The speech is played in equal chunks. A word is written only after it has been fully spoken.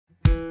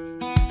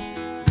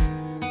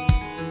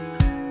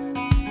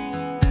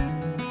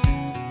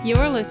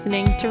You're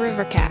listening to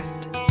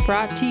Rivercast,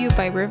 brought to you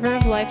by River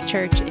of Life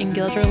Church in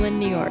Guilderland,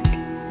 New York.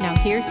 Now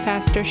here's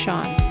Pastor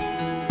Sean.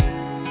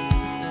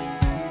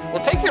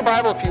 Well, take your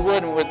Bible, if you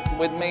would,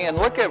 with me and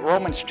look at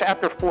Romans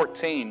chapter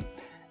 14.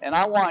 And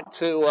I want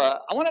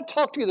to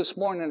talk to you this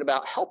morning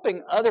about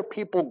helping other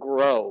people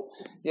grow.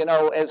 You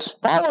know, as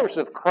followers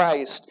of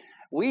Christ,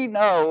 we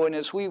know, and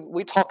as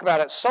we talk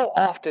about it so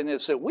often,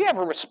 is that we have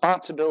a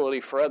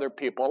responsibility for other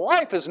people.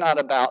 Life is not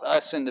about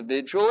us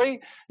individually.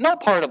 No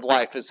part of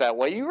life is that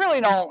way. You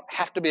really don't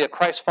have to be a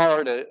Christ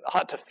follower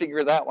to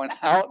figure that one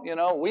out. You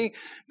know,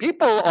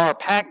 people are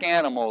pack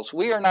animals.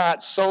 We are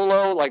not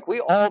solo. Like, we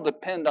all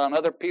depend on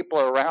other people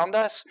around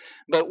us.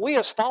 But we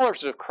as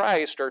followers of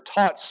Christ are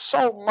taught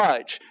so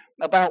much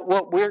about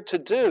what we're to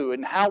do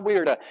and how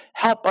we're to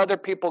help other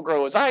people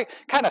grow. As I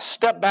kind of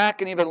step back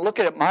and even look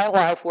at my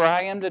life, where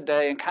I am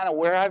today and kind of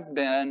where I've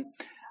been,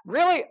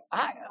 really,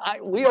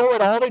 we owe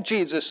it all to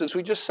Jesus, as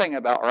we just sang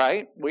about,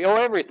 right? We owe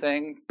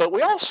everything, but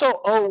we also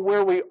owe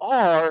where we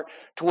are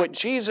to what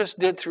Jesus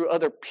did through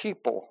other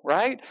people,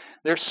 right?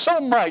 There's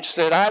so much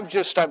that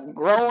I've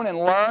grown and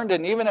learned,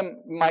 and even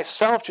in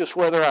myself, just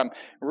whether I'm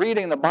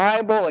reading the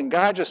Bible and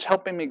God just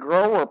helping me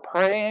grow, or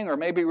praying, or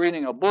maybe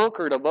reading a book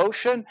or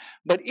devotion.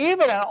 But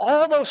even in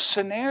all those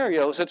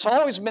scenarios, it's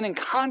always been in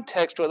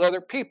context with other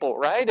people,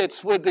 right?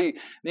 It's with the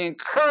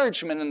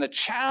encouragement and the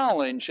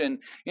challenge. And,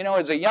 you know,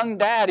 as a young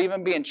dad,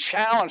 even being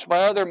challenged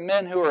by other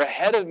men who are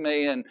ahead of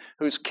me and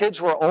whose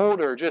kids were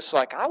older, just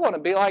like, I want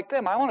to be like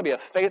them. I want to be a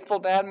faithful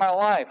dad in my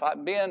life.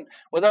 I'm being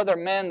with other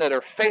men that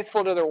are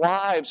faithful to their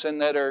wives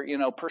and that are, you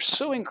know,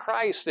 pursuing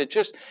Christ.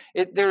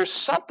 There's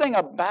something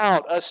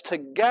about us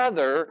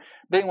together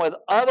being with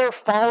other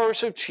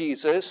followers of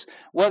Jesus,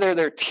 whether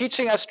they're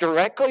teaching us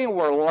directly and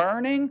we're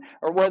learning,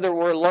 or whether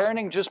we're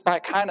learning just by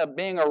kind of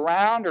being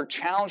around or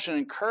challenged and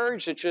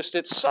encouraged.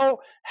 It's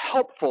so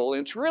helpful.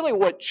 It's really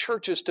what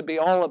church is to be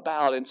all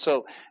about. And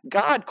so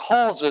God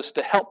calls us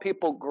to help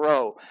people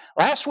grow.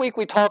 Last week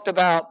we talked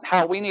about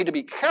how we need to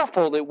be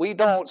careful that we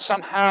don't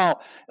somehow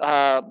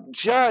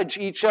judge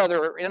each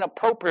other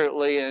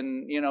inappropriately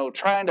and, you know,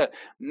 trying to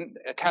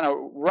kind of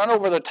run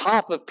over the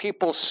top of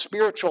people's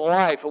spiritual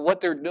life and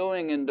what they're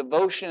doing in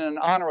devotion and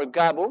honor with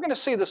God. But we're going to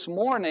see this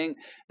morning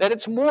that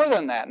it's more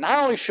than that. Not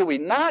only should we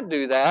not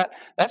do that,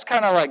 that's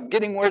kind of like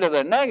getting rid of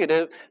the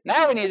negative.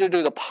 Now we need to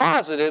do the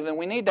positive, and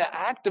we need to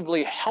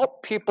actively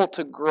help people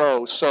to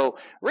grow. So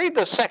read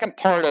the second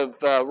part of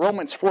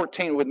Romans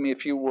 14 with me,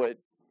 if you would.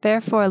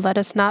 Therefore, let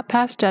us not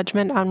pass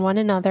judgment on one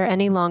another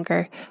any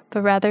longer,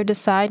 but rather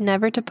decide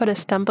never to put a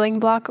stumbling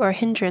block or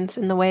hindrance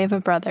in the way of a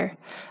brother.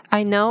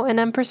 I know and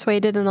am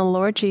persuaded in the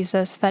Lord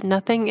Jesus that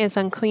nothing is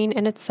unclean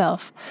in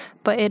itself,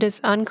 but it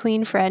is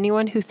unclean for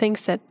anyone who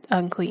thinks it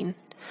unclean.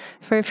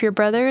 For if your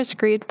brother is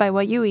grieved by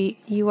what you eat,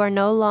 you are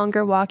no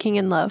longer walking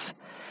in love.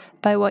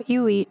 By what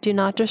you eat, do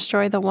not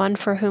destroy the one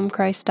for whom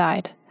Christ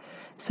died.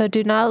 So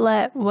do not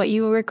let what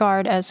you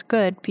regard as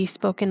good be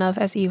spoken of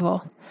as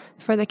evil.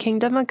 For the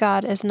kingdom of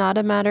God is not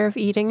a matter of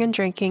eating and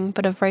drinking,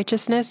 but of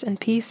righteousness and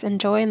peace and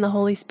joy in the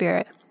Holy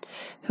Spirit.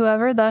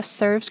 Whoever thus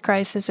serves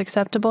Christ is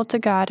acceptable to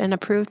God and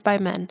approved by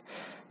men.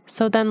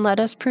 So then let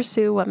us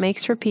pursue what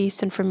makes for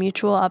peace and for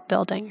mutual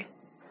upbuilding.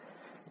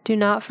 Do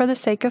not, for the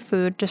sake of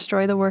food,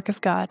 destroy the work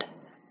of God.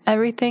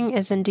 Everything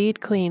is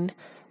indeed clean,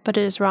 but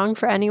it is wrong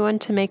for anyone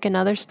to make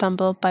another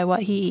stumble by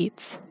what he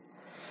eats.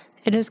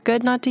 It is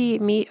good not to eat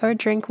meat or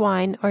drink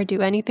wine or do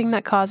anything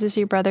that causes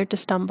your brother to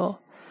stumble.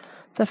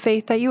 The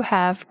faith that you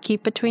have,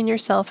 keep between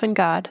yourself and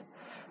God.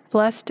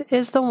 Blessed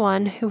is the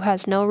one who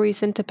has no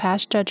reason to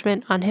pass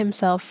judgment on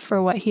himself for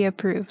what he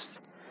approves.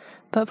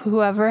 But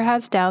whoever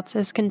has doubts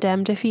is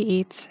condemned if he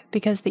eats,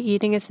 because the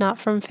eating is not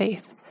from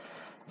faith.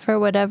 For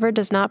whatever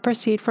does not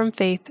proceed from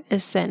faith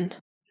is sin.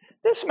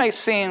 This may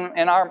seem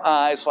in our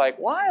eyes like,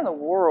 why in the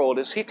world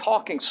is he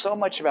talking so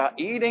much about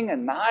eating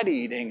and not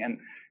eating, and,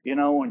 you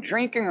know, and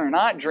drinking or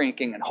not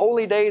drinking, and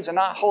holy days and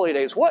not holy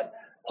days? What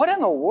in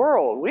the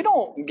world? We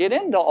don't get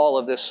into all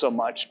of this so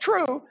much.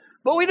 True,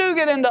 but we do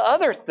get into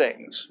other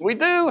things. We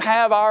do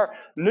have our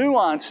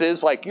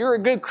nuances, like you're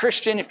a good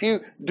Christian if you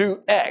do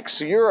X.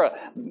 You're a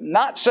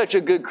not such a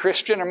good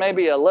Christian, or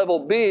maybe a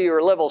level B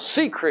or level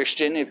C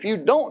Christian if you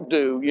don't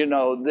do, you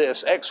know,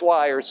 this X,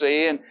 Y, or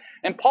Z.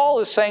 And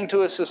Paul is saying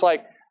to us is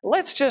like,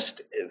 let's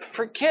just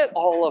forget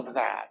all of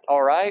that,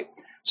 all right?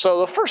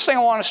 So the first thing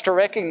I want us to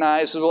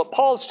recognize is what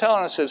Paul's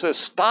telling us is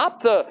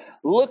stop the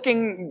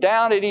looking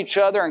down at each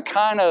other and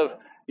kind of,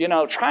 you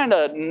know, trying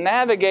to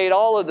navigate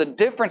all of the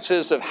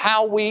differences of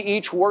how we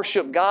each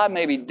worship God,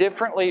 maybe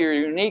differently or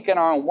unique in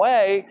our own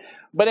way.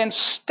 But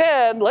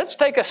instead, let's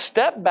take a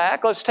step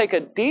back, let's take a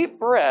deep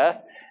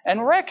breath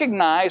and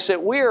recognize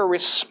that we are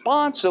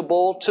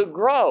responsible to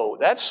grow.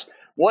 That's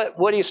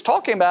what he's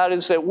talking about,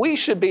 is that we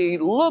should be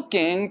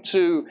looking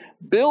to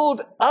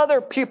build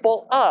other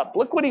people up.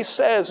 Look what he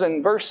says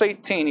in verse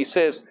 18. He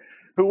says,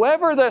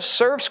 whoever thus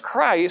serves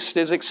Christ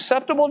is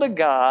acceptable to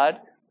God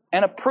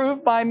and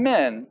approved by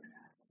men.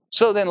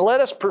 So then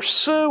let us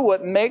pursue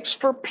what makes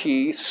for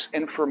peace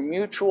and for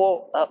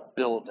mutual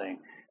upbuilding.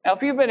 Now,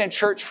 if you've been in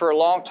church for a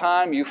long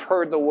time, you've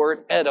heard the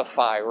word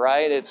edify,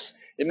 right? It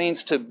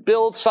means to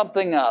build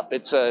something up.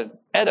 It's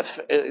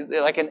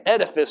like an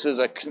edifice is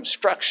a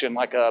construction,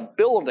 like a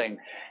building.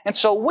 And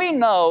so we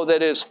know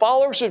that as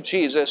followers of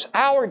Jesus,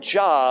 our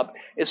job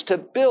is to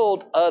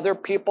build other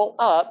people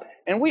up,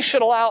 and we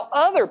should allow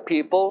other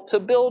people to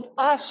build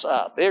us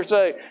up. There's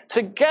a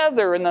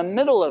together in the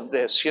middle of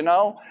this, you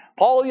know.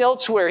 Paul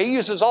elsewhere, he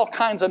uses all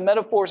kinds of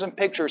metaphors and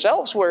pictures.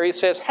 Elsewhere, he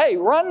says, hey,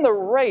 run the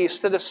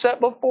race that is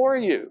set before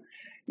you.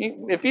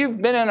 If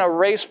you've been in a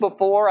race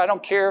before, I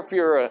don't care if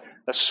you're a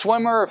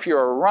swimmer, if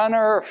you're a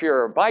runner, if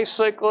you're a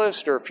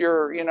bicyclist, or if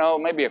you're, you know,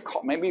 maybe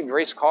you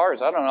race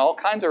cars, I don't know, all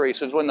kinds of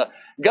races. When the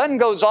gun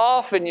goes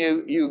off and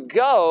you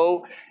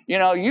go, you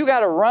know, you got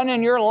to run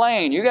in your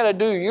lane. You got to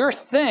do your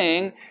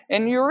thing,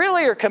 and you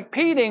really are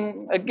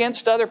competing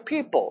against other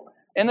people.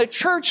 And the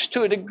church,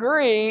 to a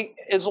degree,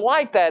 is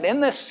like that in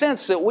the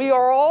sense that we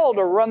are all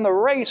to run the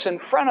race in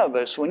front of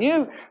us. When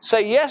you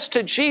say yes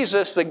to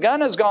Jesus, the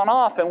gun has gone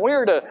off, and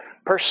we're to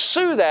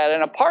pursue that.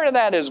 And a part of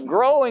that is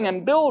growing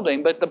and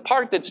building. But the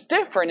part that's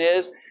different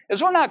is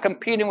we're not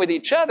competing with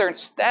each other.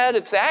 Instead,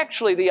 it's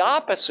actually the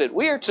opposite.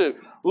 We are to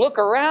look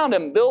around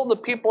and build the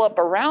people up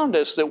around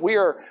us, that we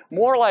are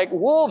more like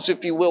wolves,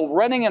 if you will,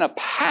 running in a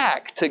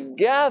pack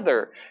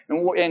together.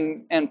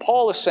 And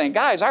Paul is saying,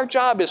 guys, our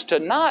job is to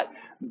not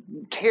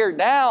tear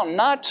down,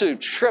 not to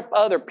trip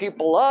other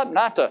people up,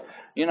 not to,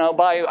 you know,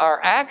 by our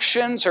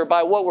actions or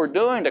by what we're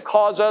doing to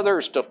cause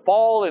others to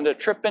fall and to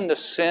trip into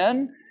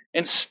sin.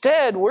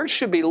 Instead, we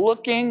should be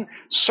looking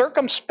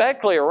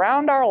circumspectly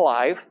around our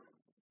life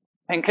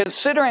and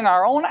considering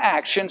our own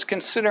actions,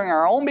 considering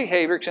our own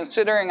behavior,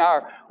 considering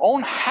our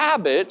own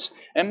habits,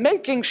 and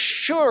making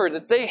sure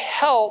that they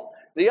help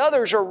the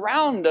others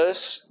around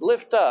us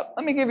lift up.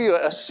 Let me give you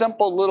a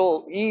simple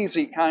little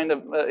easy kind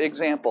of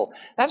example.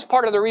 That's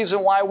part of the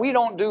reason why we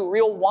don't do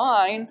real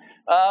wine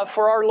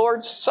for our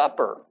Lord's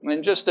Supper.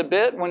 In just a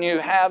bit, when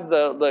you have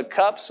the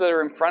cups that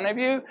are in front of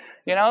you,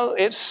 you know,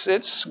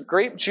 it's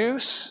grape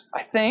juice,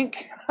 I think.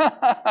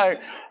 I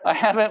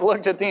haven't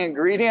looked at the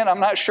ingredient. I'm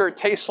not sure it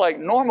tastes like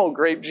normal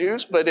grape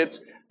juice, but it's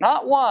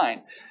not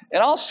wine. In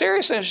all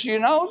seriousness, you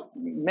know,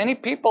 many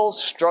people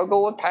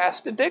struggle with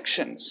past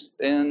addictions,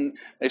 and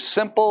a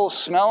simple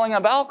smelling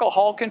of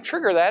alcohol can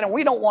trigger that, and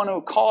we don't want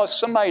to cause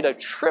somebody to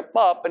trip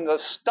up and to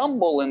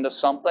stumble into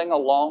something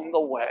along the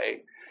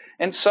way.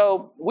 And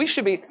so we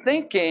should be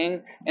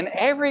thinking in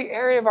every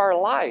area of our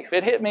life.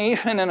 It hit me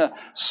even in a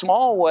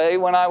small way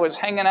when I was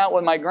hanging out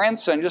with my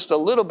grandson just a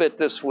little bit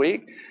this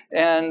week,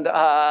 and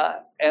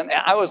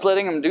I was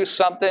letting him do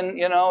something,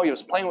 you know, he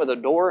was playing with a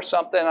door or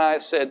something, and I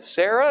said,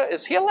 Sarah,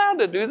 is he allowed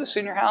to do this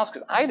in your house?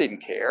 Because I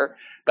didn't care,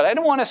 but I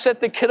didn't want to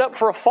set the kid up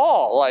for a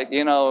fall. Like,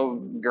 you know,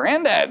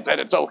 Granddad said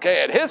it's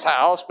okay at his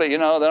house, but, you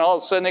know, then all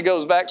of a sudden he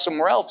goes back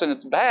somewhere else and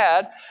it's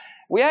bad.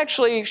 We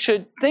actually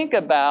should think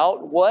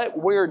about what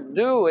we're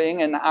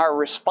doing and our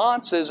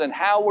responses and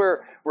how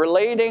we're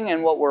relating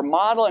and what we're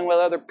modeling with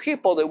other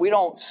people, that we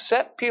don't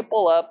set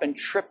people up and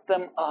trip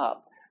them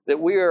up, that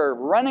we are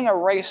running a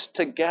race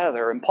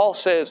together. And Paul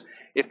says,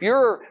 if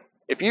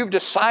you've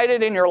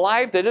decided in your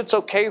life that it's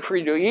okay for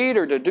you to eat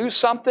or to do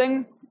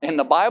something, and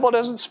the Bible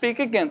doesn't speak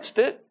against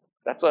it,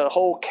 that's a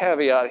whole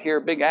caveat here,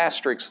 big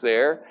asterisk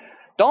there.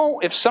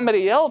 If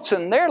somebody else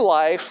in their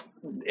life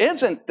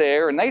isn't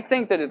there and they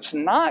think that it's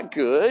not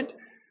good,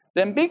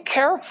 then be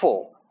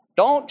careful.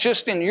 Don't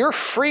just in your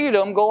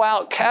freedom go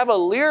out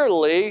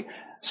cavalierly,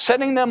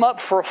 setting them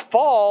up for a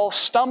fall,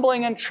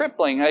 stumbling and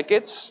tripping. Like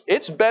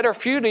it's better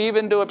for you to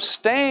even to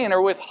abstain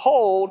or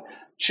withhold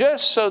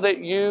just so that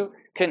you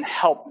can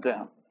help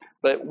them.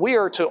 But we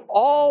are to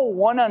all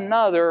one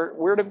another,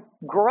 we're to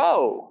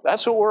grow.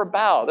 That's what we're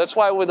about. That's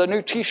why with the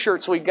new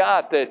t-shirts we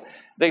got that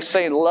they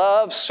say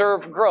love,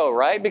 serve, grow,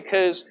 right?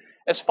 Because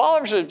as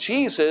followers of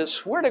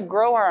Jesus, we're to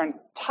grow our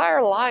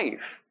entire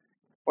life.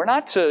 We're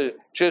not to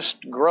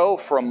just grow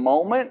for a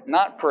moment,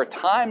 not for a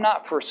time,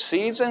 not for a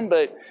season,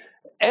 but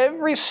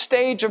every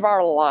stage of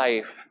our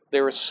life,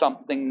 there is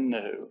something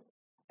new.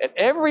 At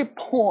every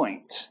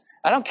point,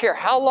 I don't care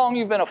how long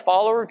you've been a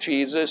follower of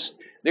Jesus,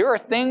 there are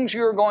things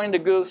you're going to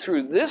go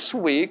through this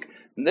week,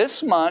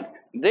 this month,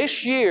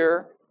 this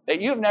year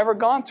that you've never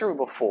gone through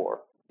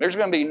before. There's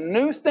going to be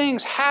new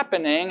things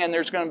happening, and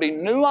there's going to be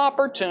new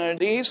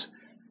opportunities.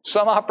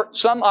 Some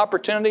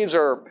opportunities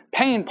are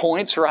pain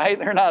points, right?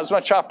 They're not as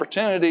much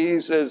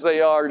opportunities as they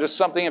are just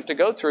something you have to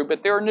go through,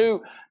 but there are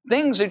new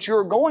things that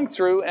you're going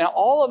through, and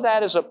all of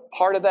that is a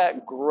part of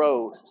that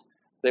growth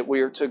that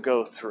we are to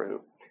go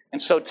through.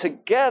 And so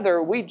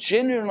together, we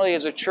genuinely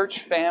as a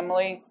church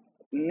family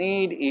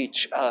need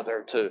each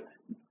other to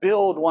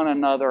build one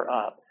another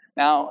up.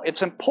 Now,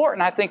 it's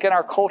important, I think, in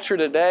our culture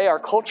today. Our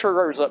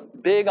culture is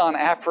big on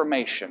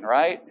affirmation,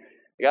 right?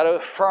 You got to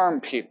affirm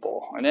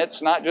people, and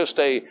it's not just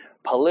a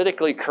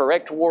politically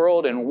correct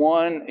world and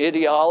one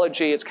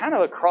ideology. It's kind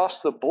of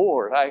across the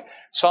board. I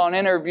saw an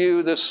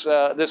interview this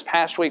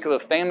past week of a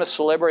famous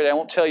celebrity. I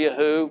won't tell you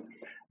who,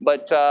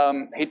 but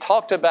he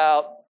talked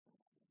about,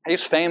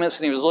 he's famous,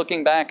 and he was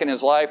looking back in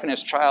his life and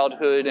his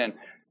childhood, and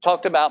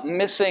talked about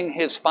missing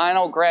his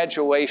final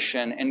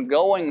graduation and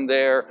going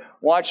there,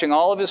 watching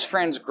all of his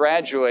friends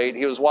graduate.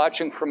 He was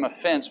watching from a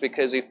fence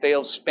because he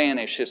failed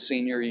Spanish his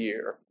senior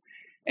year.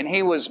 And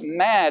he was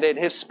mad at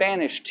his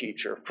Spanish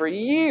teacher for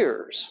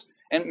years,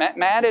 and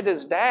mad at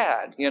his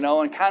dad,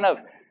 and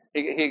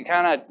he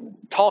kind of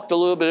talked a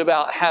little bit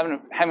about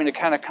having to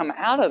kind of come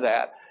out of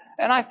that.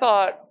 And I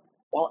thought,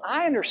 well,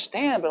 I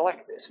understand, but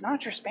it's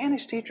not your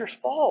Spanish teacher's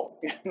fault,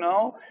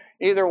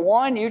 Either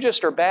one, you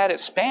just are bad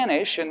at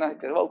Spanish, and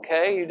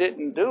okay, you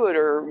didn't do it,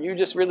 or you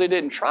just really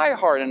didn't try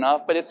hard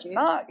enough, but it's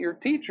not your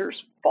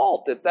teacher's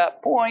fault at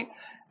that point.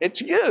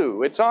 It's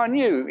you. It's on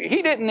you.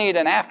 He didn't need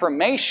an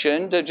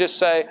affirmation to just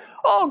say,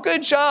 oh,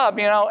 good job,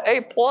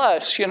 A+,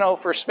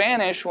 for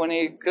Spanish when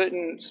he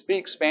couldn't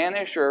speak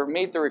Spanish or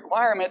meet the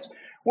requirements.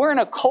 We're in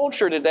a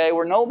culture today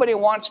where nobody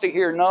wants to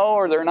hear no,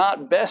 or they're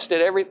not best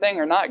at everything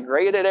or not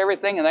great at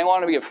everything, and they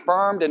want to be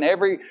affirmed in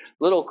every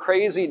little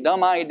crazy,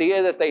 dumb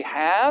idea that they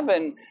have.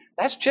 And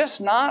that's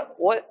just not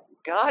what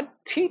God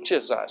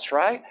teaches us,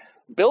 right?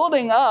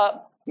 Building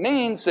up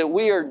means that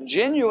we are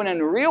genuine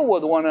and real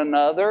with one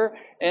another,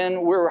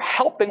 and we're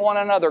helping one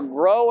another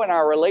grow in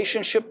our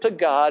relationship to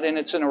God, and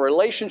it's in a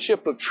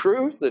relationship of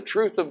truth, the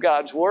truth of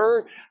God's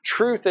Word,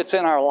 truth that's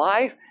in our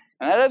life.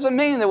 And that doesn't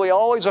mean that we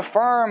always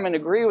affirm and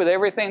agree with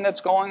everything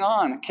that's going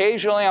on.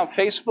 Occasionally on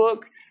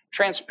Facebook,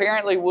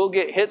 transparently, we'll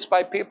get hits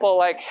by people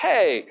like,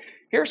 hey,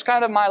 here's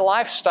kind of my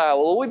lifestyle.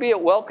 Will we be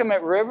welcome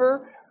at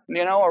River?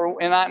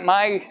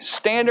 My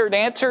standard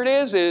answer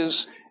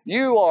is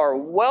you are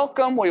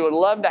welcome. We would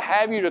love to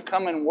have you to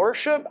come and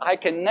worship. I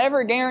can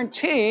never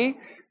guarantee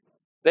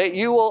that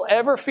you will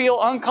ever feel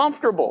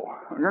uncomfortable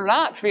or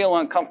not feel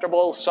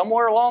uncomfortable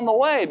somewhere along the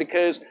way,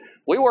 because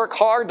we work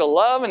hard to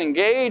love and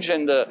engage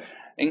and to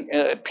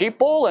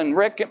people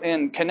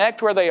and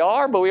connect where they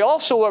are, but we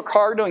also work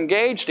hard to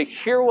engage, to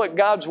hear what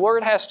God's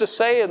Word has to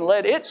say and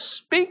let it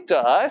speak to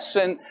us.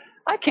 And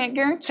I can't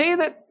guarantee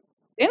that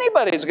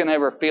anybody's going to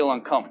ever feel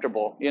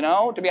uncomfortable.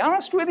 To be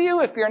honest with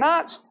you, if you're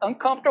not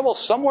uncomfortable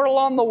somewhere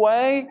along the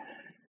way,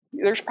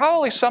 there's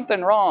probably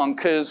something wrong,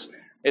 because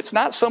it's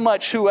not so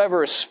much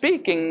whoever is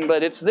speaking,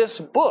 but it's this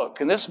book.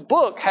 And this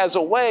book has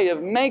a way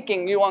of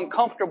making you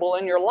uncomfortable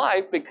in your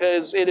life,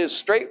 because it is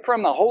straight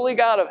from the holy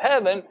God of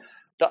heaven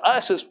to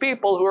us as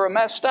people who are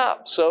messed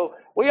up. So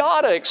we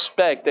ought to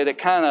expect that it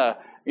kind of,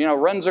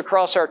 runs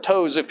across our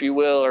toes, if you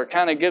will, or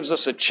kind of gives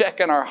us a check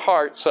in our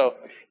heart. So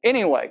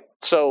anyway,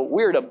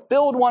 we're to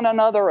build one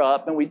another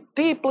up, and we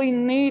deeply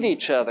need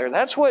each other.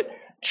 That's what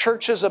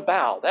church is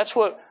about. That's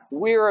what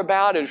we're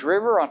about as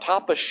River, on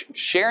top of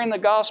sharing the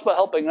gospel,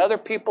 helping other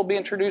people be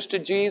introduced to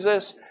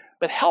Jesus,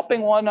 but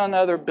helping one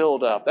another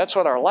build up. That's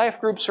what our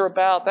life groups are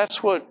about.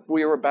 That's what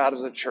we are about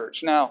as a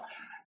church. Now,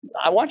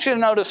 I want you to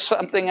notice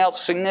something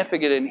else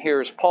significant in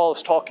here, as Paul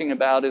is talking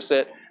about, is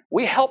that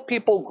we help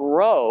people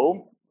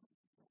grow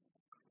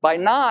by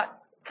not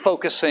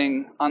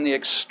focusing on the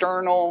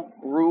external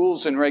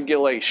rules and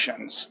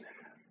regulations.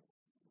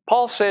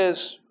 Paul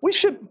says we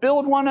should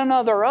build one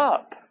another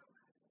up.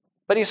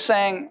 But he's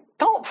saying,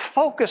 don't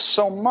focus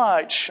so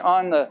much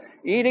on the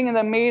eating of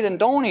the meat and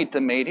don't eat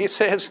the meat. He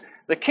says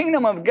the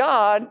kingdom of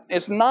God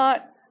is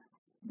not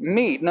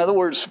meat. In other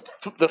words,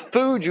 the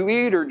food you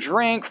eat or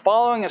drink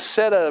following a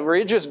set of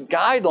religious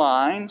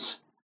guidelines,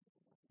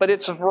 but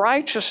it's of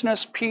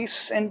righteousness,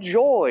 peace, and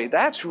joy.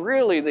 That's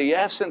really the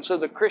essence of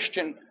the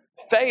Christian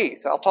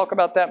faith. I'll talk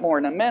about that more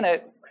in a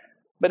minute.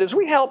 But as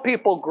we help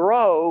people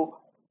grow,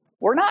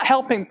 we're not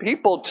helping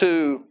people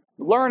to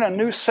learn a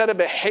new set of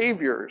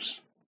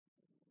behaviors.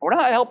 We're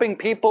not helping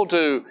people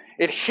to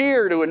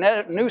adhere to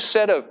a new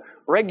set of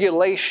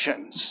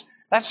regulations.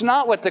 That's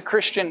not what the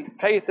Christian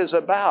faith is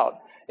about.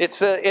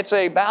 It's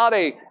about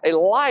a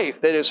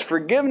life that is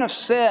forgiven of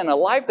sin, a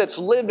life that's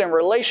lived in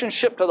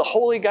relationship to the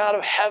holy God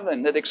of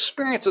heaven, that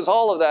experiences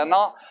all of that. And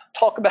I'll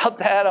talk about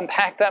that,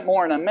 unpack that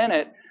more in a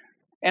minute.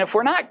 And if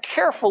we're not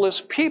careful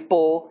as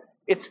people,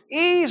 it's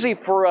easy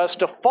for us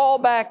to fall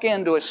back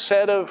into a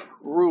set of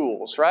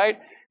rules, right?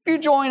 If you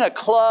join a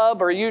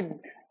club, or you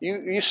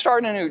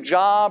start a new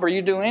job, or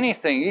you do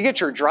anything, you get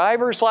your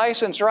driver's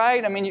license,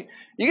 right? I mean,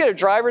 you get a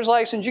driver's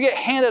license, you get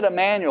handed a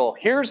manual.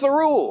 Here's the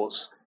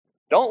rules.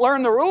 Don't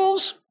learn the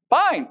rules?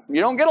 Fine.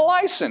 You don't get a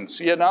license,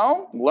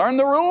 Learn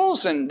the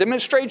rules and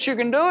demonstrate you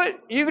can do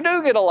it, you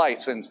do get a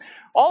license.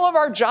 All of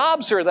our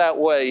jobs are that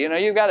way.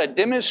 You've got to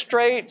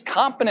demonstrate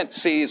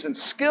competencies and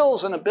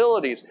skills and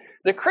abilities.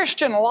 The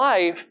Christian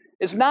life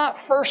is not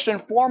first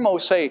and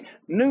foremost a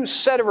new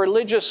set of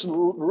religious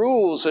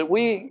rules that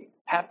we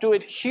have to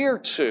adhere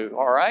to,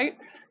 all right?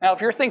 Now,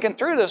 if you're thinking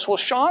through this, well,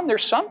 Sean,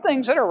 there's some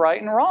things that are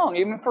right and wrong,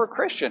 even for a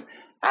Christian.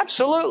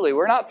 Absolutely.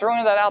 We're not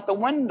throwing that out the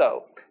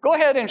window. Go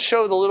ahead and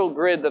show the little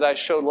grid that I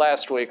showed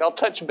last week. I'll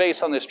touch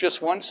base on this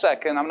just 1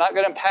 second. I'm not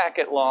going to unpack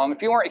it long.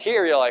 If you weren't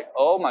here, you're like,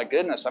 oh my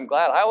goodness, I'm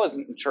glad I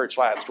wasn't in church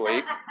last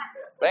week.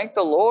 Thank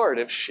the Lord.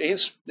 If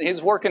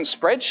he's working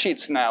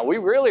spreadsheets now, we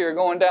really are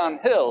going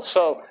downhill.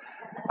 So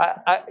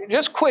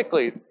just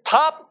quickly,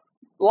 top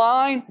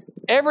line,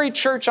 every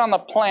church on the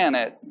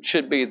planet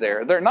should be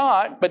there. They're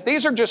not, but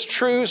these are just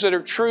truths that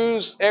are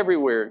truths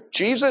everywhere.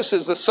 Jesus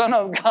is the Son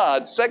of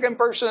God, second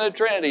person of the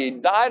Trinity. He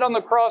died on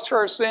the cross for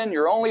our sin.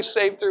 You're only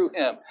saved through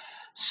Him.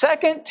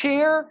 Second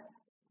tier,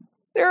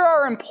 there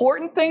are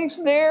important things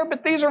there,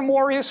 but these are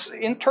more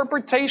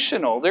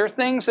interpretational. They're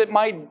things that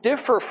might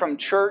differ from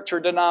church or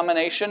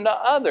denomination to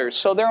others.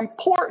 So they're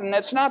important.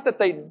 It's not that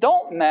they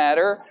don't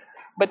matter,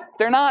 but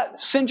they're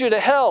not send you to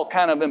hell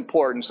kind of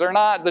importance. They're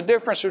not the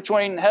difference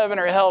between heaven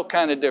or hell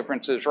kind of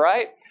differences,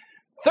 right?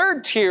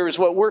 Third tier is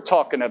what we're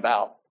talking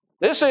about.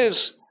 This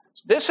is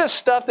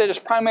stuff that is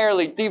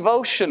primarily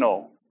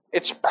devotional.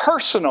 It's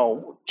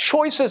personal.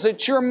 Choices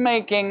that you're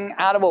making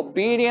out of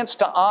obedience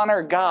to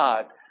honor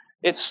God.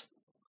 It's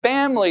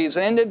families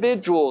and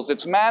individuals.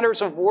 It's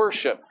matters of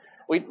worship.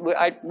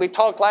 We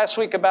talked last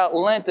week about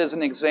Lent as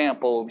an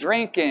example.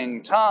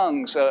 Drinking,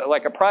 tongues,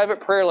 like a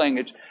private prayer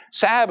language.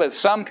 Sabbath.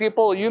 Some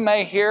people you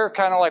may hear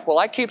kind of like, well,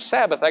 I keep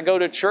Sabbath. I go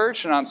to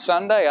church and on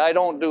Sunday I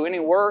don't do any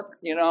work.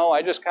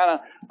 I just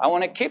I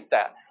want to keep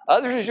that.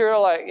 Others, you're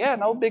like, yeah,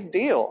 no big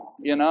deal.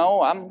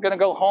 I'm going to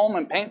go home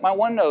and paint my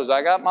windows.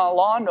 I got my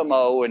lawn to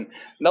mow. And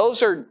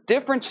those are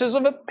differences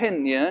of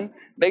opinion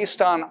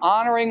based on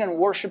honoring and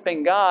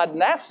worshiping God.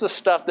 And that's the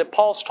stuff that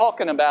Paul's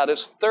talking about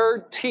is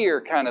third tier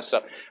kind of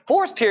stuff.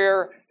 Fourth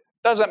tier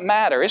doesn't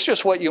matter. It's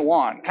just what you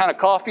want. Kind of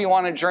coffee you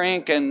want to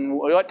drink and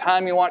what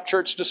time you want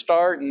church to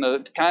start and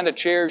the kind of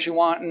chairs you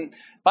want. And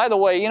by the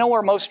way, you know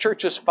where most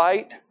churches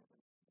fight?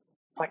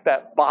 It's like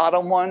that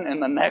bottom one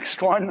and the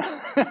next one,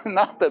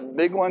 not the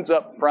big ones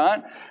up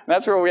front. And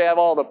that's where we have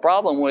all the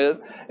problem with.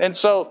 And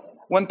so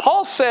when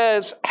Paul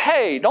says,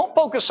 hey, don't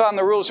focus on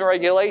the rules and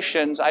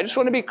regulations, I just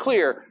want to be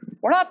clear.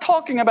 We're not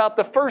talking about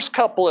the first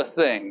couple of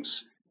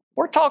things.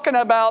 We're talking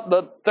about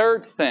the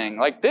third thing.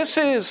 Like this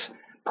is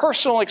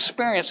personal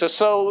experiences.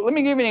 So let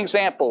me give you an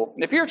example.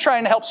 If you're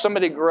trying to help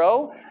somebody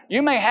grow,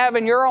 you may have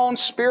in your own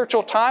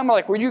spiritual time,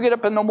 like where you get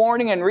up in the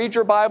morning and read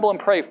your Bible and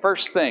pray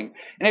first thing.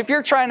 And if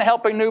you're trying to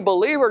help a new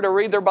believer to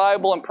read their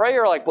Bible and pray,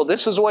 you're like, well,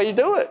 this is the way you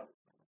do it.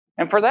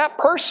 And for that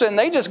person,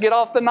 they just get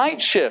off the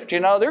night shift.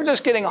 They're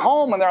just getting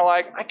home and they're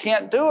like, I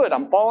can't do it.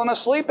 I'm falling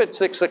asleep at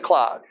 6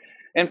 o'clock.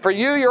 And for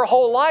you, your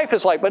whole life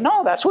is like, but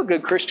no, that's what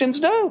good Christians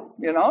do.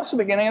 It's the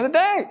beginning of the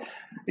day.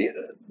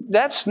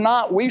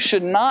 We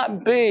should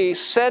not be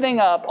setting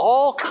up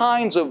all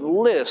kinds of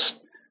lists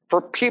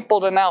for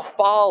people to now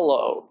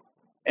follow.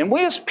 And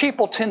we as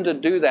people tend to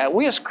do that.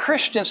 We as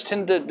Christians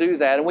tend to do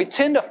that. And we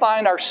tend to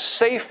find our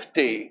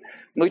safety.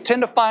 We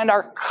tend to find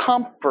our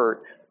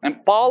comfort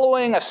in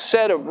following a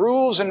set of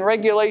rules and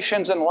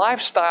regulations and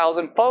lifestyles.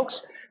 And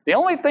folks, the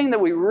only thing that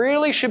we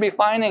really should be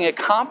finding a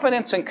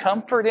confidence and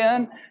comfort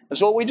in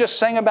is what we just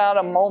sang about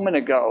a moment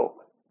ago,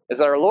 is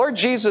that our Lord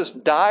Jesus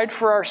died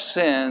for our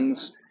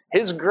sins,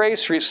 His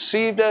grace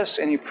received us,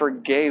 and He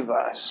forgave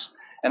us.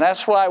 And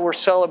that's why we're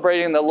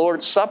celebrating the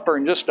Lord's Supper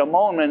in just a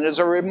moment as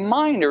a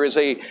reminder, as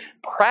a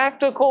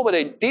practical but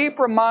a deep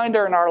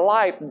reminder in our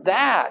life.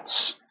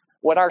 That's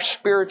what our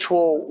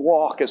spiritual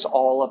walk is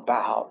all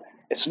about.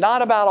 It's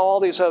not about all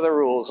these other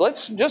rules.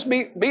 Let's just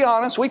be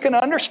honest. We can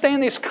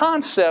understand these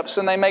concepts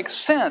and they make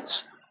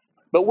sense.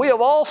 But we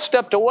have all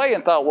stepped away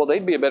and thought, well,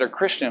 they'd be a better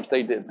Christian if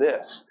they did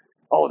this.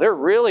 Oh, they're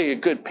really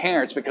good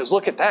parents because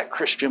look at that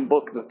Christian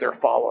book that they're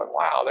following.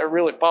 Wow, they're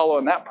really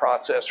following that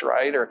process,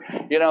 right? Or,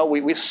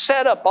 we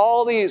set up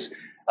all these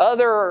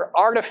other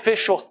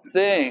artificial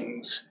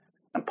things.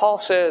 And Paul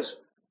says,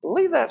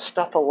 leave that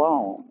stuff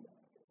alone.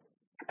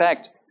 In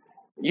fact,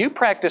 you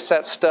practice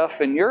that stuff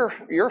in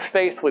your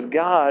faith with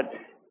God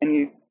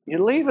and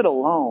you leave it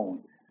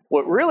alone.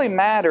 What really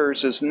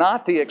matters is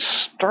not the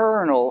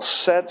external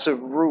sets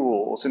of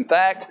rules. In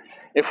fact,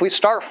 if we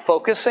start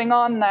focusing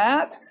on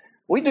that,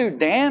 we do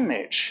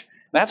damage.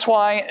 That's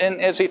why,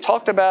 and as he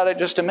talked about it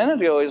just a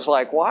minute ago, he's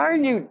like, why are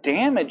you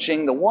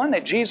damaging the one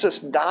that Jesus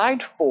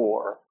died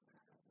for?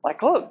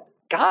 Like, look,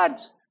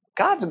 God's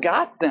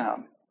got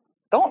them.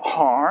 Don't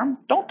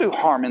do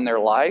harm in their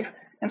life.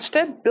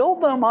 Instead,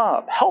 build them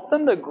up. Help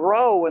them to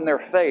grow in their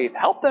faith.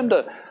 Help them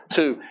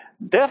to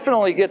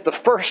definitely get the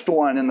first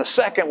one and the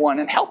second one,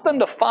 and help them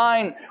to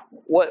find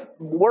what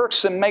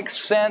works and makes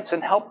sense,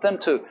 and help them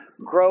to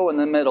grow in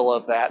the middle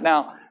of that.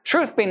 Now,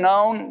 truth be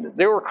known,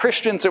 there were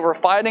Christians that were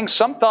fighting.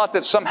 Some thought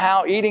that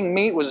somehow eating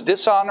meat was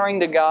dishonoring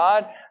to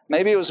God.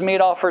 Maybe it was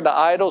meat offered to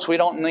idols. We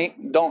don't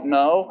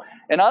know.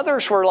 And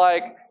others were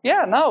like,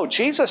 yeah, no,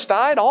 Jesus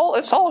died.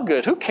 It's all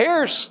good. Who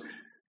cares?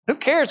 Who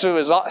cares if it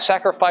was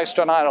sacrificed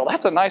to an idol?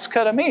 That's a nice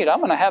cut of meat. I'm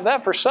going to have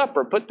that for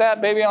supper. Put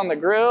that baby on the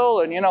grill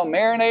and,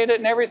 marinate it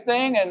and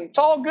everything, and it's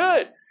all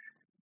good.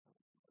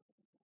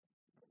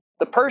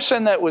 The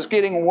person that was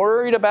getting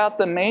worried about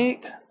the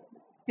meat,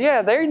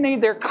 yeah, they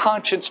need their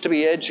conscience to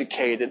be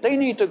educated. They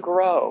need to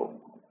grow.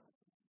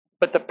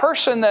 But the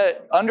person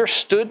that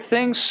understood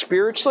things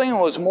spiritually and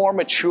was more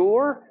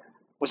mature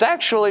was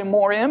actually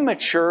more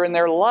immature in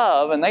their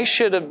love, and they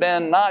should have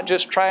been not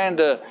just trying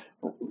to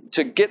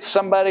get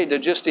somebody to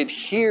just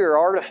adhere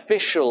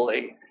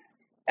artificially.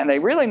 And they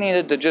really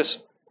needed to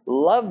just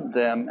love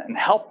them and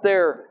help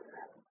their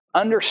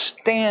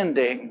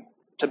understanding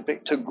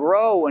to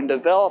grow and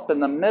develop in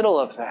the middle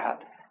of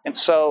that. And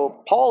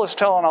so Paul is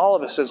telling all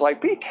of us is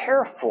like, be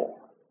careful.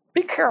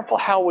 Be careful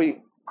how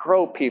we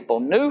grow people.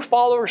 New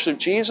followers of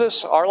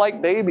Jesus are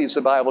like babies,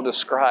 the Bible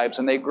describes,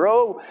 and they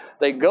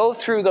go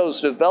through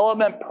those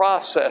development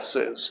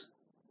processes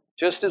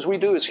just as we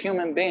do as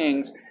human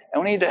beings,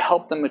 and we need to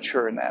help them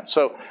mature in that.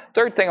 So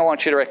third thing I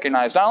want you to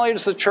recognize, not only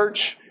does the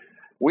church,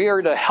 we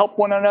are to help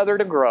one another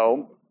to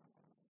grow,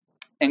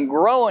 and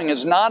growing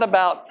is not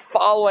about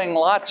following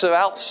lots of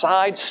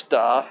outside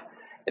stuff.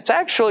 It's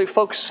actually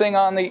focusing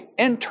on the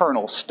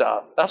internal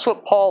stuff. That's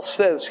what Paul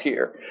says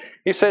here.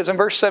 He says in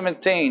verse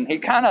 17,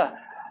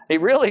 he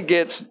really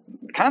gets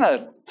kind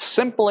of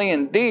simply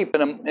and deep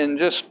and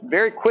just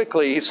very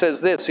quickly, he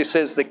says this. He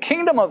says, the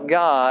kingdom of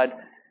God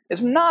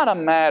is not a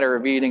matter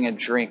of eating and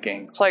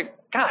drinking. It's like,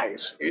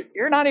 guys,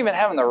 you're not even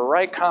having the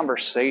right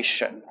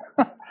conversation.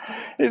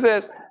 He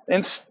says,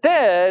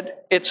 instead,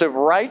 it's of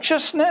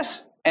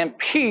righteousness and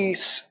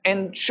peace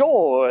and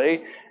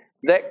joy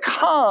that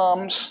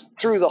comes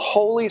through the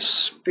Holy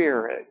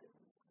Spirit.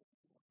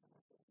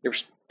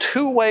 There's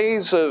two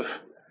ways of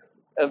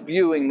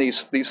viewing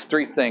these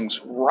three things.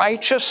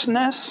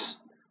 Righteousness,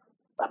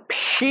 a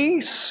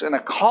peace and a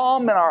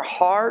calm in our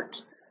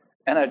heart,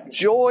 and a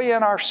joy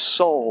in our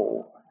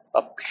soul.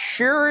 A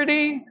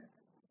purity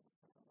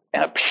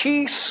and a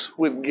peace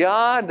with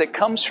God that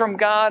comes from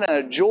God, and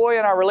a joy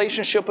in our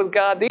relationship with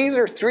God. These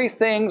are three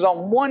things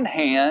on one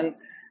hand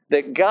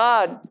that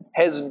God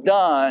has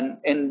done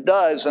and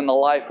does in the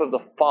life of the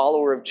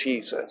follower of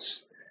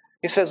Jesus.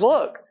 He says,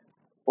 look,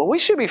 what we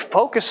should be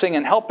focusing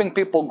and helping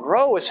people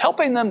grow is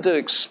helping them to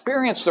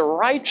experience the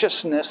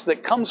righteousness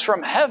that comes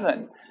from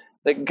heaven,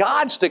 that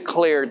God's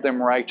declared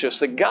them righteous,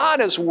 that God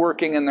is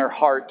working in their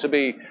heart to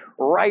be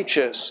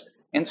righteous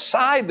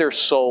inside their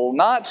soul,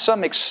 not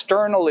some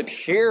external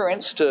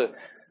adherence to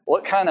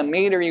what kind of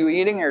meat are you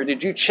eating, or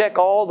did you check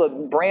all the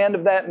brand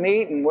of that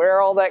meat and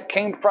where all that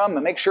came from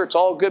and make sure it's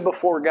all good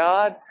before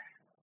God?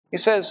 He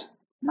says,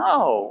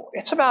 no,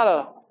 it's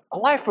about a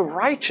life of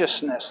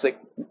righteousness that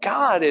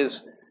God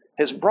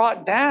has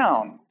brought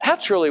down.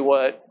 That's really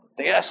what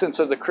the essence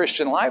of the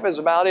Christian life is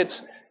about.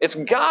 It's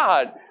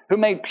God who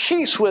made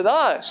peace with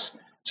us.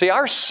 See,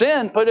 our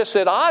sin put us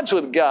at odds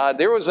with God.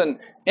 There was an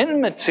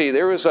enmity.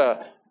 There was an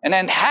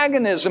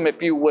antagonism,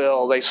 if you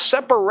will, a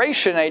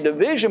separation, a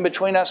division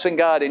between us and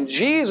God. And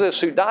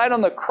Jesus, who died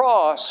on the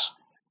cross,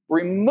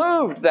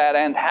 removed that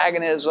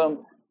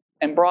antagonism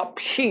and brought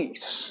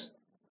peace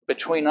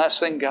between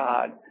us and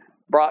God,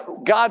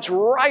 brought God's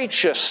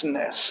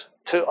righteousness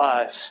to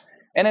us,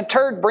 and in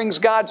turn brings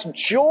God's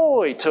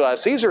joy to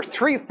us. These are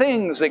three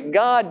things that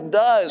God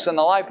does in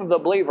the life of the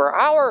believer.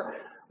 Our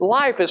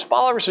life as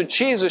followers of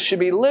Jesus should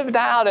be lived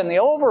out in the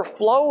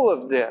overflow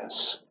of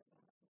this.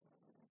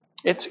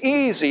 It's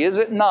easy, is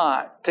it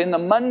not, in the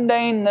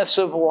mundaneness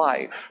of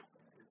life.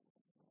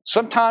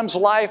 Sometimes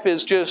life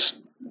is just a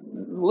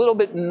little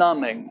bit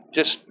numbing.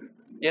 Just,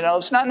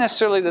 it's not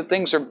necessarily that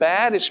things are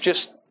bad, it's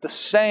just the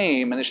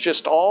same, and it's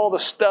just all the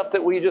stuff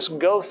that we just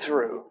go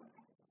through.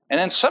 And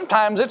then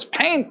sometimes it's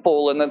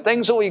painful, and the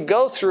things that we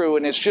go through,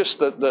 and it's just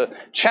the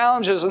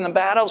challenges and the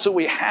battles that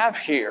we have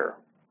here.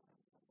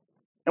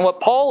 And what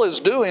Paul is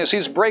doing is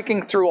he's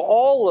breaking through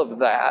all of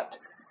that,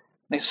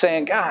 and he's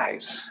saying,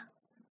 guys,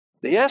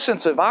 the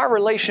essence of our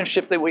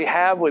relationship that we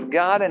have with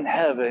God in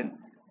heaven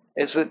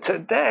is that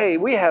today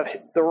we have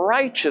the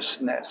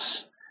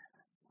righteousness,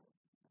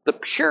 the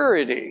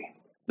purity,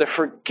 the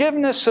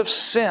forgiveness of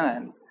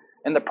sin,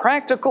 and the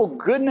practical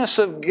goodness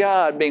of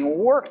God being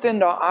worked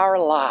into our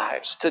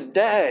lives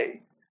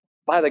today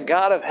by the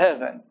God of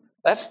heaven.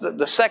 That's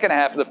the second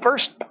half. The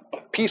first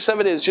piece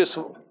of it is just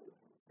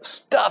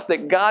stuff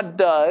that God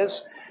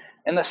does,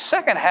 and the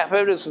second half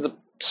of it is the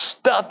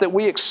stuff that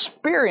we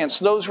experience,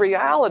 those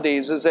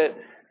realities, is that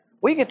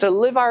we get to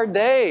live our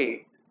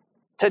day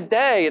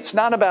today. It's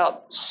not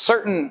about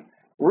certain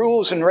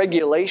rules and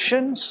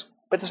regulations,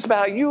 but it's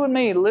about you and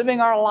me living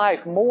our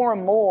life more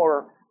and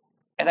more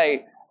in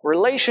a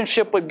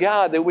relationship with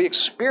God, that we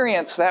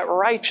experience that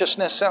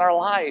righteousness in our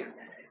life,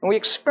 and we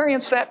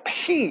experience that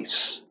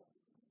peace,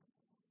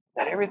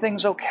 that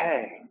everything's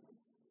okay,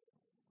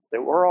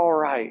 that we're all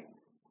right.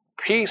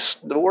 Peace,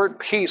 the word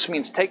peace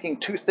means taking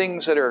two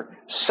things that are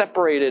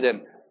separated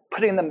and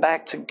putting them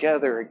back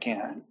together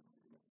again.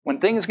 When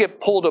things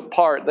get pulled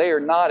apart, they are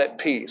not at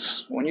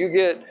peace. When you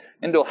get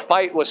into a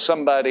fight with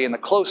somebody, and the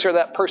closer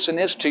that person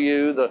is to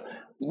you, the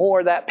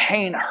more that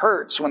pain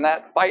hurts when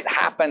that fight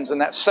happens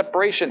and that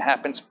separation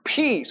happens.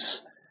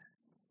 Peace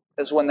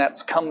is when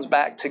that comes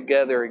back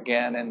together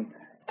again and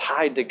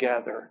tied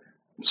together.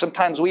 And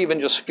sometimes we even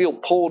just feel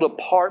pulled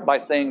apart by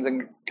things,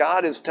 and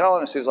God is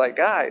telling us, He's like,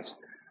 guys,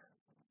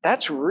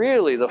 that's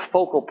really the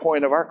focal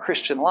point of our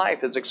Christian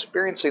life, is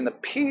experiencing the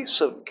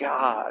peace of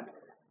God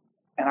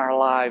in our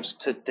lives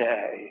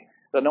today.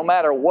 That no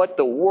matter what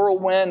the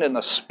whirlwind and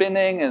the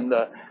spinning and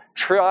the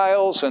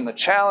trials and the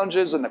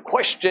challenges and the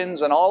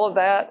questions and all of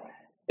that,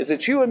 is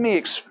that you and me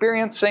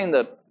experiencing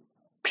the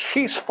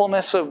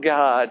peacefulness of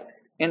God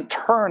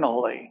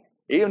internally.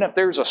 Even if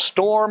there's a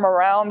storm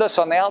around us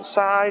on the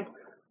outside,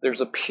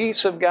 There's a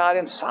peace of God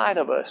inside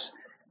of us.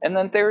 And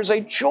then there's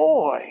a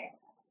joy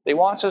that He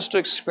wants us to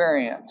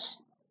experience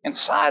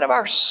inside of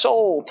our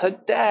soul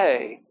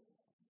today,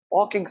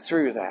 walking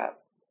through that.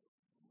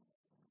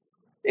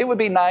 It would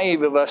be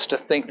naive of us to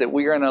think that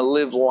we are going to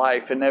live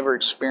life and never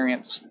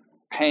experience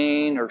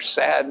pain or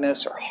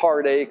sadness or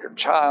heartache or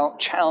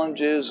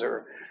challenges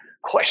or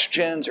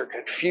questions or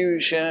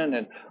confusion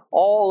and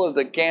all of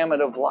the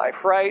gamut of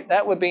life, right?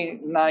 That would be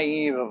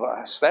naive of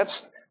us.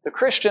 The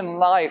Christian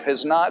life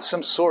is not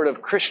some sort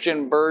of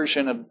Christian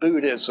version of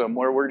Buddhism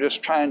where we're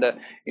just trying to,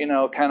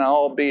 kind of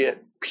all be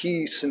at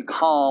peace and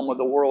calm with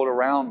the world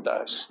around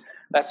us.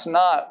 That's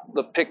not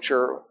the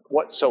picture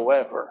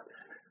whatsoever.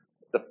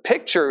 The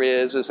picture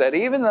is that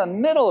even in the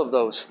middle of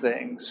those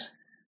things,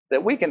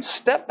 that we can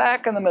step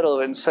back in the middle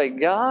of it and say,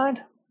 God,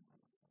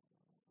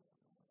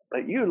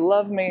 but you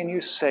love me and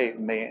you saved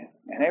me,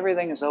 and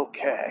everything is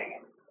okay.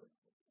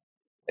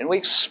 And we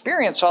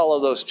experience all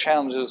of those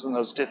challenges and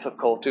those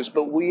difficulties,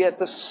 but we at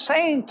the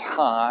same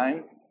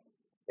time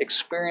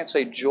experience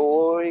a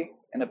joy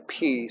and a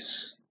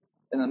peace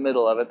in the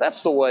middle of it.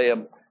 That's the way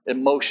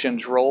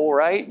emotions roll,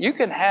 right? You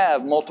can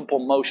have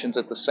multiple emotions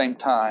at the same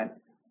time.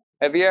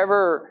 Have you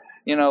ever,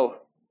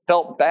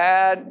 felt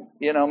bad,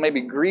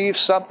 maybe grieved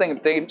something,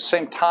 at the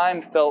same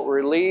time felt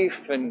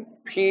relief and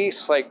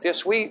peace like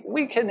this?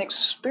 We can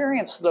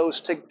experience those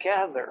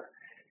together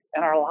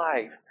in our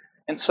life.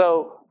 And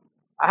so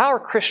our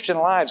Christian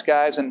lives,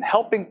 guys, and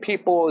helping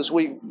people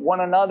one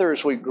another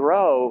as we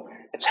grow,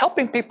 it's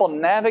helping people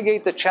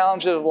navigate the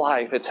challenges of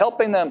life. It's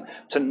helping them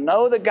to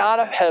know the God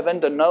of heaven,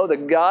 to know the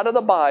God of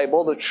the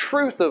Bible, the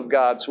truth of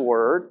God's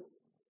Word,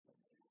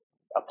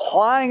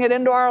 applying it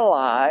into our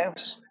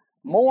lives,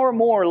 more and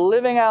more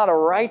living out a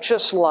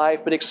righteous life,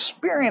 but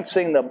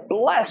experiencing the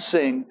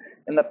blessing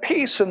and the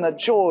peace and the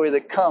joy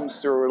that comes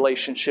through a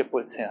relationship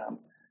with Him.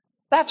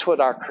 That's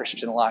what our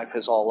Christian life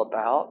is all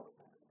about.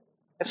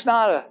 It's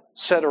not a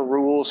set of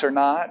rules or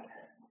not.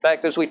 In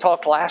fact, as we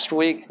talked last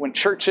week, when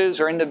churches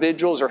or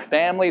individuals or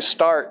families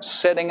start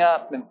setting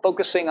up and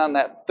focusing on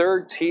that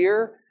third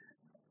tier,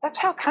 that's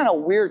how kind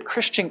of weird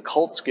Christian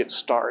cults get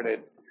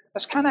started.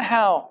 That's kind of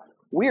how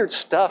weird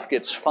stuff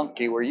gets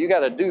funky, where you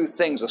got to do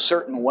things a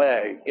certain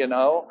way,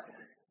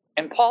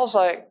 And Paul's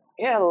like,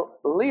 yeah,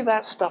 leave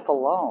that stuff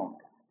alone.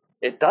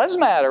 It does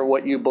matter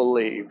what you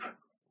believe.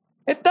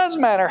 It does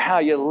matter how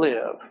you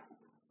live.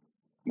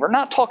 We're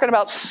not talking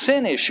about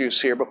sin issues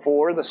here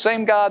before. The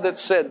same God that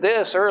said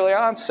this early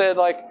on said,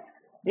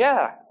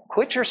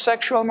 quit your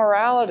sexual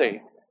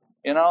immorality.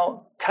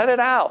 Cut it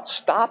out.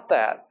 Stop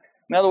that.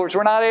 In other words,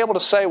 we're not able to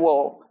say,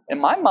 well, in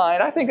my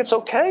mind, I think it's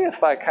okay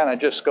if I kind of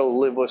just go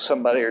live with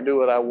somebody or do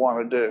what I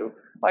want to do.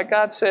 Like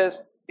God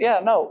says, yeah,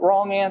 no,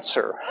 wrong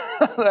answer.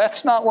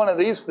 That's not one of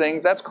these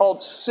things. That's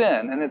called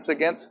sin, and it's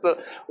against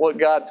what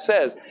God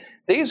says.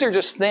 These are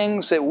just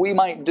things that we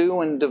might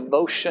do in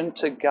devotion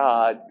to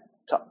God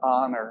to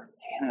honor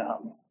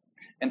Him.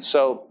 And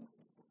so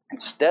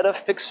instead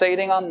of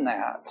fixating on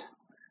that,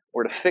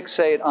 we're to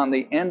fixate on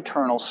the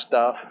internal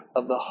stuff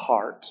of the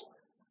heart,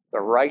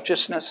 the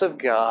righteousness of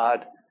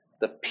God,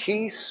 the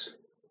peace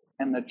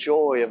and the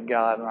joy of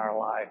God in our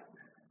life.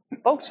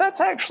 And folks,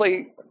 that's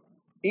actually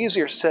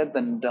easier said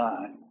than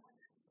done.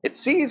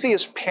 It's easy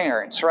as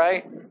parents,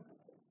 right?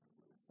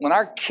 When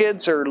our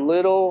kids are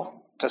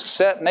little,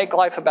 to make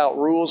life about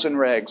rules and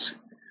regs.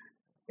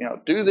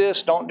 Do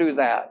this, don't do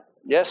that.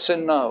 Yes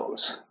and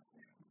no's.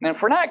 And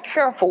if we're not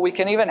careful, we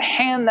can even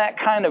hand that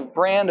kind of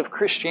brand of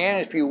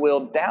Christianity, if you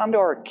will, down to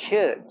our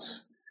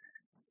kids.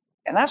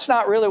 And that's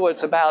not really what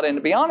it's about. And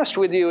to be honest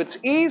with you, it's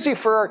easy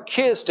for our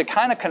kids to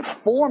kind of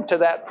conform to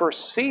that for a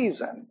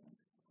season.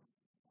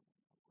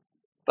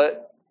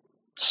 But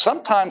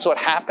sometimes what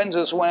happens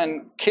is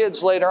when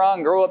kids later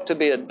on grow up to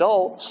be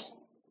adults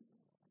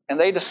and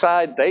they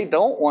decide they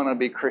don't want to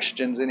be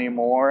Christians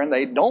anymore and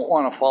they don't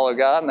want to follow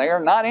God and they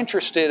are not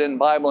interested in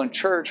Bible and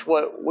church,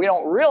 what we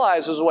don't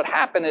realize is what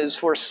happened is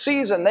for a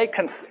season they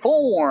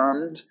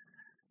conformed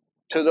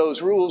to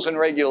those rules and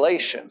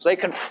regulations. They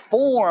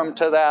conformed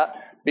to that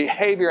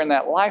behavior and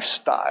that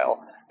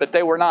lifestyle, but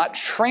they were not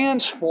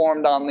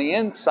transformed on the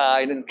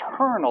inside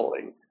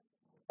internally.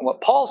 And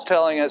what Paul's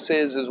telling us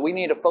is we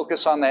need to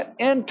focus on that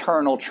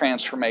internal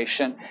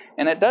transformation,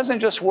 and it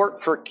doesn't just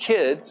work for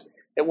kids,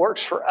 it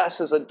works for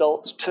us as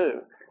adults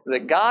too.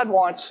 That God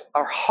wants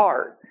our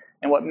heart,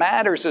 and what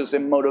matters is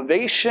in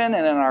motivation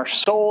and in our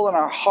soul and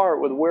our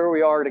heart with where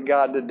we are to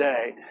God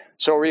today.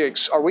 So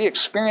are we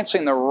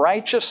experiencing the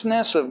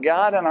righteousness of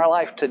God in our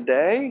life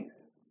today?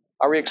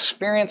 Are we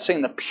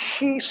experiencing the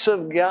peace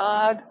of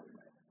God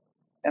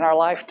in our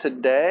life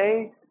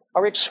today?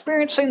 Are we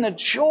experiencing the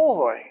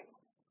joy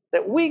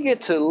that we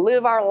get to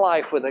live our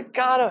life with the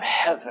God of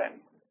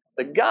heaven,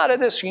 the God of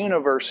this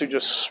universe who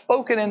just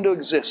spoke it into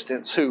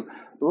existence, who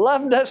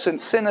loved us and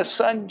sent His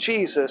Son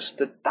Jesus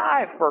to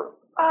die for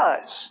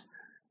us?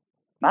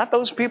 Not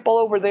those people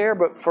over there,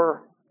 but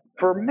for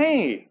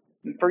me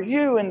and for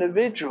you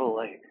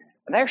individually.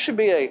 And there should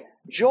be a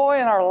joy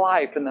in our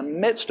life in the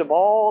midst of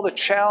all the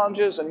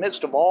challenges, in the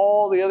midst of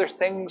all the other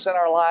things in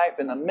our life,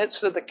 in the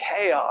midst of the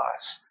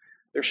chaos.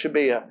 There should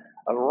be a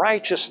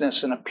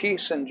righteousness and a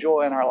peace and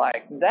joy in our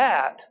life.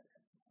 That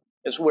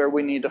is where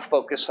we need to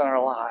focus on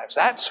our lives.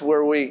 That's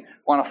where we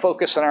want to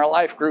focus on our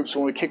life groups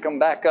when we kick them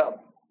back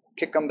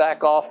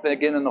off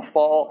again in the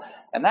fall.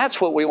 And that's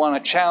what we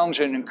want to challenge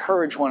and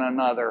encourage one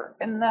another.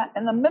 In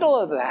the middle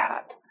of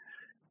that,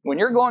 when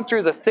you're going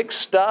through the thick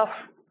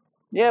stuff,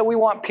 yeah, we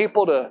want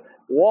people to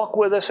walk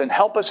with us and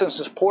help us and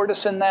support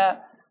us in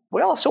that.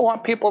 We also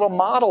want people to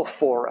model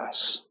for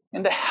us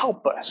and to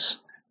help us,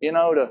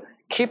 to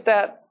keep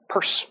that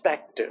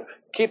perspective,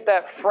 keep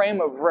that frame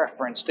of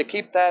reference, to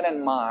keep that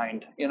in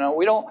mind.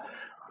 We don't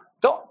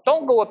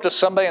go up to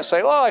somebody and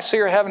say, "Oh, I see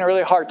you're having a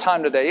really hard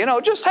time today."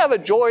 Just have a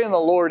joy in the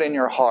Lord in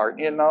your heart.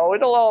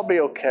 It'll all be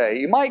okay.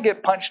 You might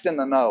get punched in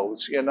the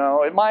nose.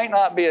 It might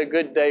not be a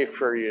good day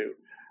for you.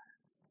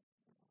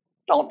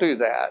 Don't do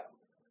that.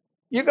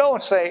 You go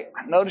and say,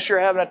 "I notice you're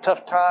having a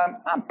tough time.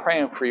 I'm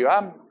praying for you.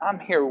 I'm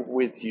here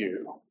with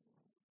you."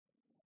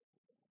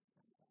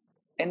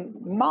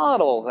 And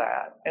model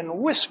that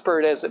and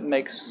whisper it as it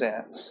makes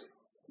sense.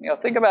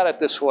 Think about it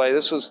this way.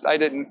 I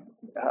didn't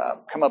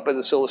come up with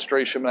this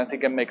illustration, but I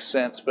think it makes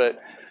sense. But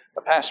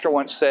a pastor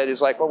once said,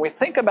 he's like, when we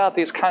think about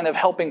these kind of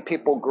helping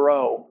people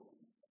grow,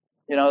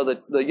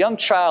 the young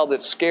child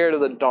that's scared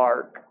of the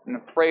dark and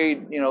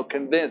afraid,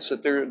 convinced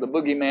that the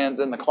boogeyman's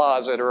in the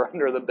closet or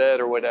under the bed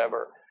or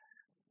whatever,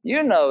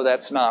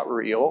 that's not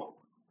real.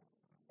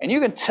 And you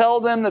can tell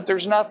them that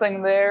there's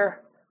nothing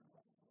there.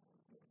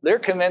 They're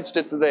convinced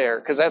it's there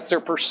because that's their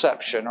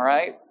perception,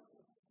 right?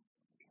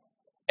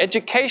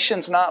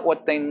 Education's not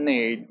what they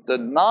need. The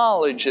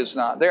knowledge is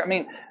not there.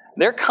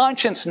 Their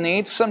conscience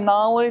needs some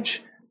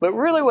knowledge, but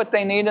really what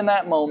they need in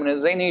that moment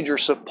is they need your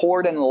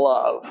support and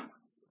love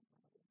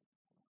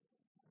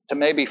to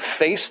maybe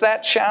face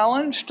that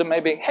challenge, to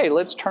maybe, hey,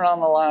 let's turn on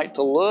the light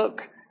to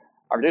look,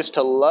 or just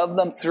to love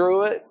them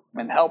through it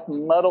and help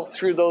muddle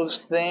through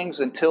those things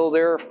until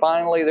their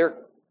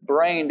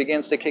brain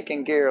begins to kick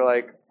in gear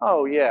like,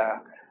 oh yeah,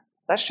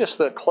 that's just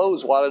the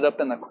clothes wadded up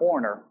in the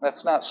corner.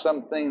 That's not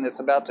something that's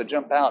about to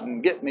jump out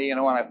and get me,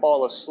 when I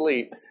fall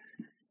asleep.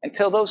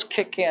 Until those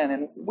kick in.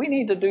 And we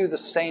need to do the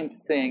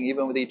same thing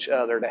even with each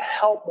other to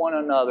help one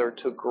another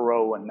to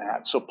grow in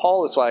that. So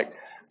Paul is like,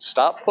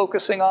 stop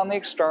focusing on the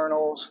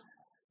externals.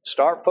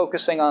 Start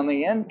focusing on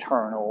the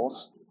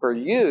internals for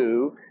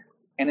you.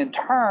 And in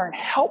turn,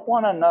 help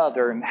one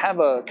another and have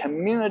a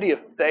community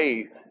of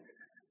faith,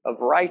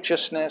 of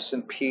righteousness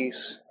and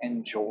peace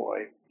and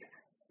joy.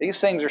 These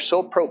things are so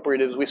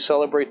appropriate as we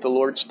celebrate the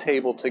Lord's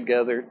table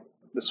together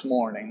this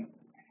morning,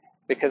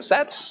 because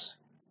that's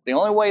the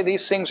only way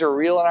these things are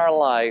real in our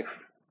life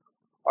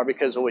are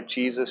because of what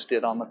Jesus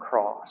did on the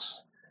cross.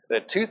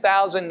 That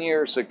 2,000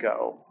 years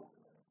ago,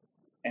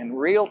 in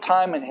real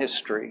time in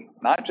history,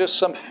 not just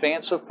some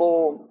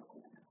fanciful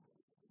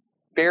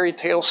fairy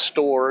tale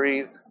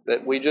story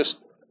that we just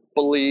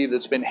believe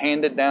that's been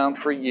handed down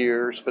for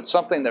years, but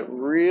something that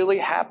really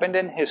happened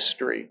in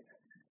history.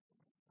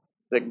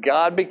 That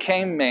God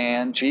became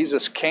man,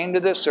 Jesus came to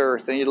this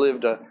earth, and He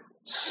lived a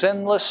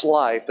sinless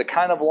life, the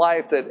kind of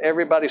life that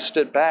everybody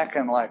stood back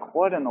and like,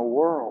 what in the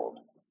world?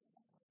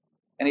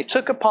 And He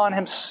took upon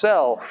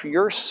Himself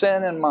your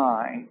sin and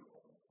mine,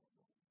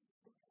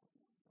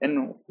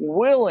 and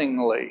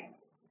willingly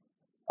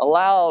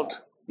allowed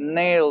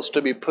nails to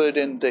be put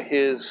into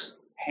His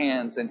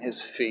hands and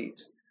His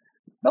feet.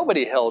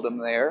 Nobody held Him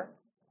there.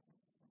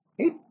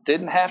 He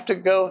didn't have to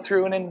go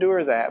through and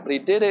endure that, but He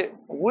did it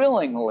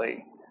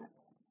willingly,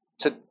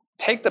 to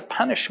take the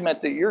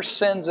punishment that your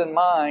sins and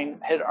mine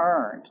had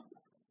earned.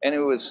 And it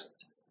was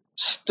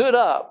stood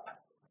up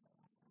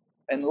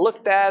and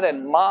looked at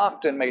and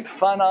mocked and made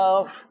fun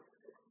of.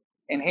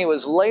 And He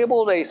was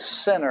labeled a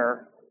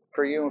sinner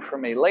for you and for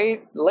me,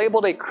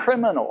 labeled a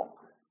criminal,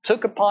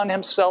 took upon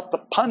Himself the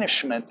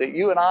punishment that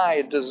you and I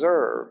had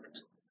deserved.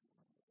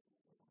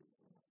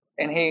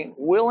 And He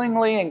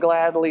willingly and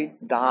gladly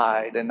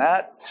died. And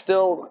that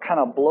still kind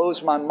of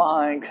blows my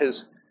mind,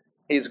 because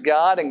He's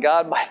God, and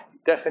God by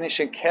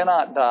definition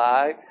cannot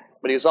die,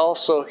 but He's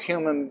also a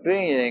human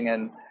being,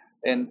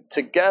 and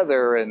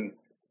together,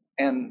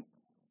 and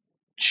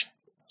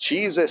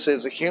Jesus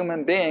is a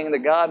human being, the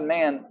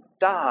God-man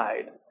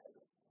died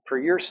for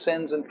your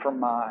sins and for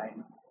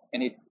mine.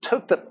 And He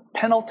took the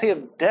penalty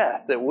of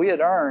death that we had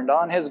earned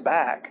on His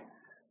back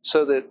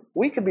so that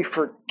we could be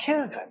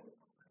forgiven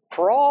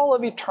for all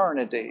of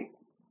eternity,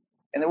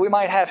 and that we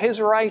might have His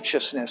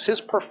righteousness,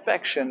 His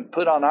perfection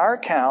put on our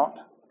account,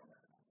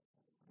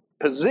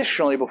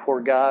 positionally before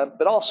God,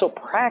 but also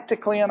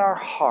practically in our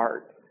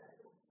heart.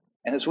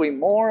 And as we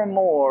more and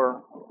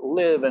more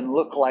live and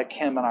look like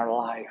Him in our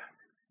life,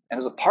 and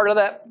as a part of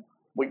that,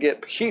 we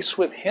get peace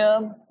with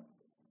Him,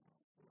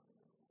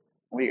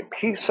 we get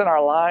peace in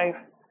our life,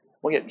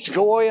 we get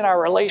joy in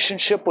our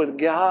relationship with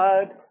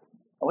God,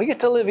 and we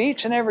get to live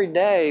each and every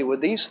day with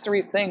these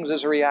three things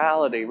as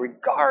reality,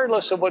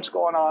 regardless of what's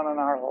going on in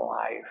our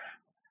life.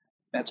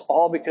 And it's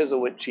all because of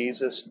what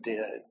Jesus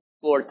did.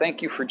 Lord,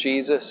 thank You for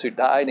Jesus, who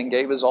died and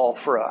gave His all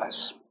for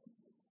us.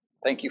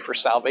 Thank You for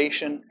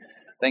salvation.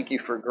 Thank You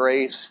for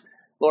grace.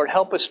 Lord,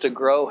 help us to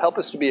grow. Help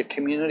us to be a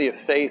community of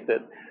faith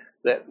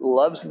that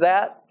loves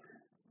that,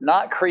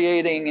 not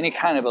creating any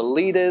kind of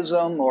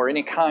elitism or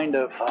any kind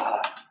of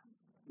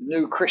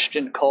new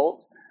Christian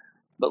cult,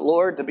 but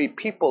Lord, to be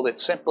people that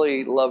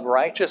simply love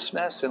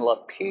righteousness and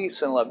love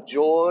peace and love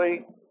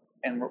joy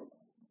and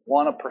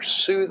want to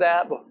pursue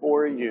that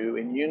before you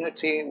in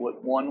unity with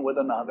one with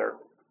another.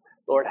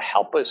 Lord,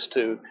 help us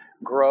to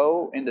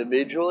grow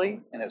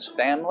individually and as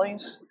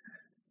families,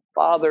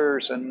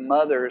 fathers and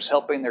mothers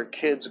helping their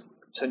kids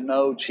to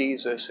know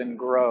Jesus and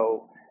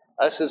grow.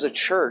 Us as a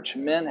church,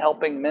 men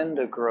helping men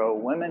to grow,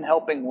 women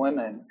helping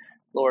women.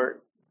 Lord,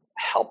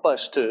 help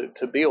us to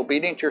be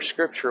obedient to your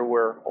scripture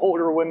where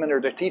older women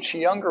are to teach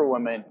younger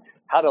women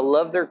how to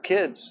love their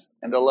kids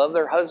and to love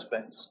their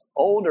husbands.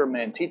 Older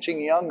men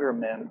teaching younger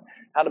men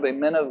how to be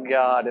men of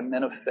God and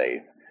men of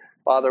faith.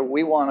 Father,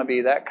 we want to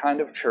be that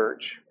kind of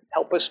church.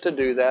 Help us to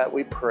do that,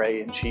 we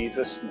pray in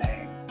Jesus'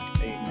 name.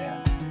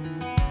 Amen.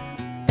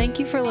 Thank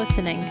you for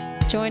listening.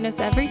 Join us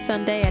every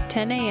Sunday at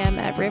 10 a.m.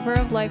 at River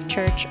of Life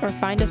Church or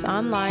find us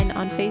online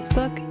on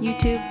Facebook,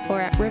 YouTube,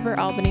 or at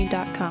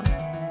riveralbany.com.